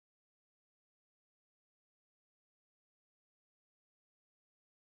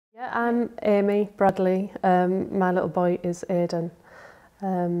Yeah, I'm Aimee Bradley. My little boy is Aidan,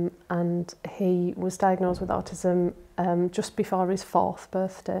 and he was diagnosed with autism just before his 4th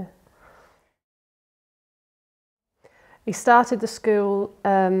birthday. He started the school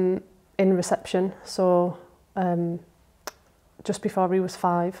in reception, so just before he was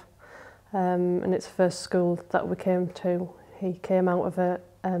 5, and it's the first school that we came to. He came out of a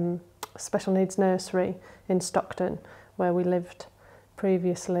special needs nursery in Stockton, where we lived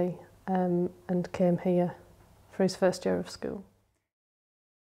previously, and came here for his first year of school.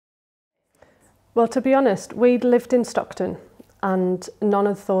 Well, to be honest, we'd lived in Stockton and none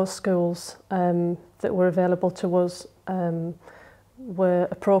of those schools that were available to us were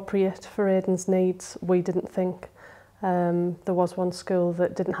appropriate for Aidan's needs, we didn't think. There was one school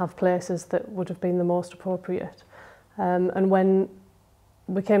that didn't have places that would have been the most appropriate. And when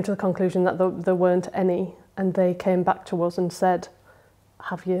we came to the conclusion that there weren't any, and they came back to us and said,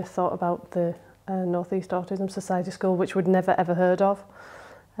 have you thought about the North East Autism Society School, which we'd never ever heard of.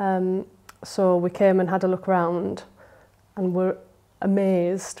 So we came and had a look around and were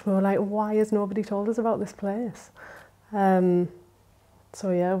amazed. We were like, why has nobody told us about this place? So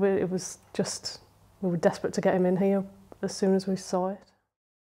yeah, it was just, we were desperate to get him in here as soon as we saw it.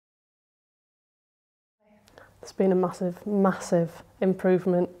 There's been a massive, massive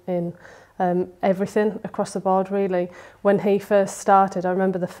improvement in everything across the board, really. When he first started, I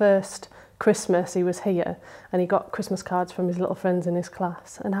remember the first Christmas he was here and he got Christmas cards from his little friends in his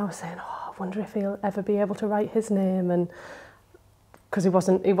class, and I was saying, oh, I wonder if he'll ever be able to write his name, and because he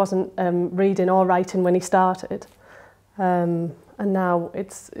wasn't reading or writing when he started, and now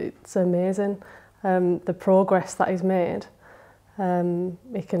it's amazing the progress that he's made.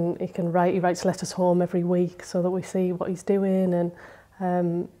 He can write. He writes letters home every week so that we see what he's doing,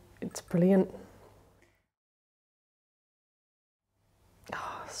 and it's brilliant.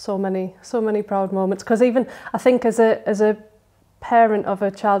 Oh, so many proud moments, because even I think as a parent of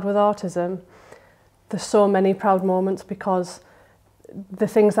a child with autism, there's so many proud moments, because the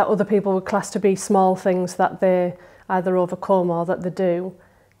things that other people would class to be small things that they either overcome or that they do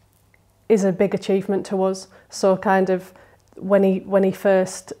is a big achievement to us. So kind of when he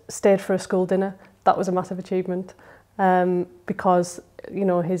first stayed for a school dinner, that was a massive achievement, because you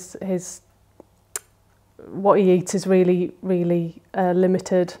know his what he eats is really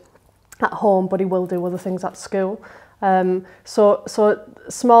limited at home, but he will do other things at school. So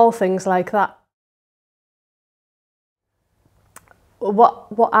small things like that.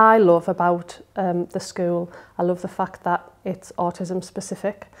 What I love about the school, I love the fact that it's autism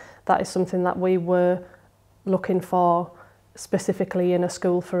specific. That is something that we were looking for specifically in a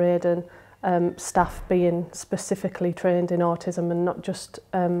school for Aidan, staff being specifically trained in autism and not just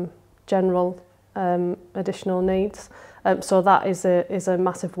general additional needs. So that is a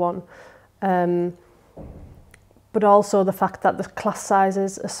massive one. But also the fact that the class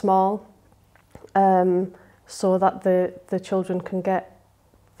sizes are small, so that the children can get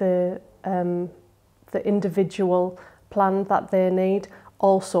the individual plan that they need.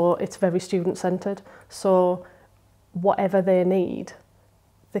 Also, it's very student-centred, so whatever they need,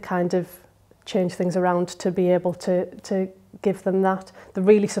 they kind of change things around to be able to give them that. They're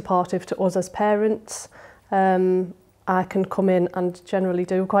really supportive to us as parents. I can come in and generally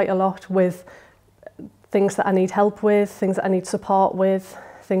do quite a lot with things that I need help with, things that I need support with,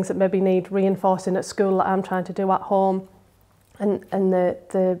 things that maybe need reinforcing at school that I'm trying to do at home. And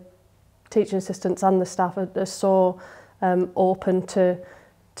the teaching assistants and the staff are so open to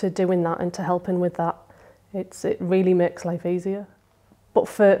doing that and to helping with that. It really makes life easier. But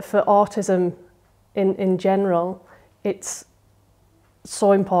for autism in general, it's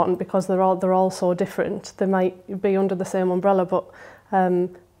so important because they're all so different. They might be under the same umbrella, but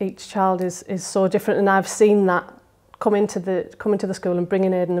each child is so different, and I've seen that come into the school and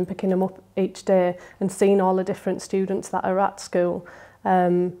bringing Aidan and picking him up each day and seeing all the different students that are at school.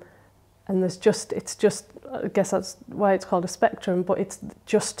 And it's just I guess that's why it's called a spectrum, but it's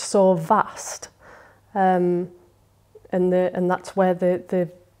just so vast. And that's where the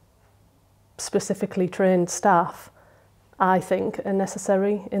specifically trained staff, I think, are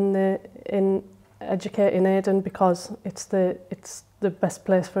necessary in educating Aidan, because it's the best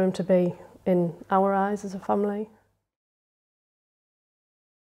place for him to be in our eyes as a family.